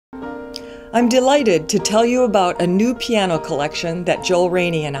I'm delighted to tell you about a new piano collection that Joel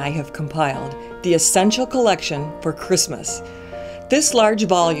Rainey and I have compiled, the Essential Collection for Christmas. This large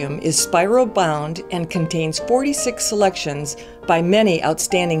volume is spiral bound and contains 46 selections by many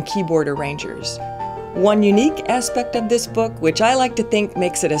outstanding keyboard arrangers. One unique aspect of this book, which I like to think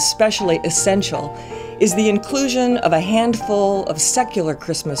makes it especially essential, is the inclusion of a handful of secular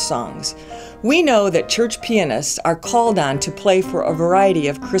Christmas songs. We know that church pianists are called on to play for a variety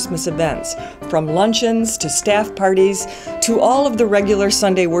of Christmas events, from luncheons to staff parties to all of the regular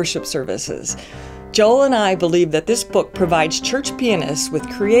Sunday worship services. Joel and I believe that this book provides church pianists with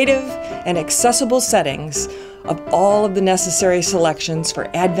creative and accessible settings of all of the necessary selections for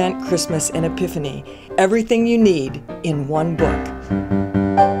Advent, Christmas, and Epiphany. Everything you need in one book.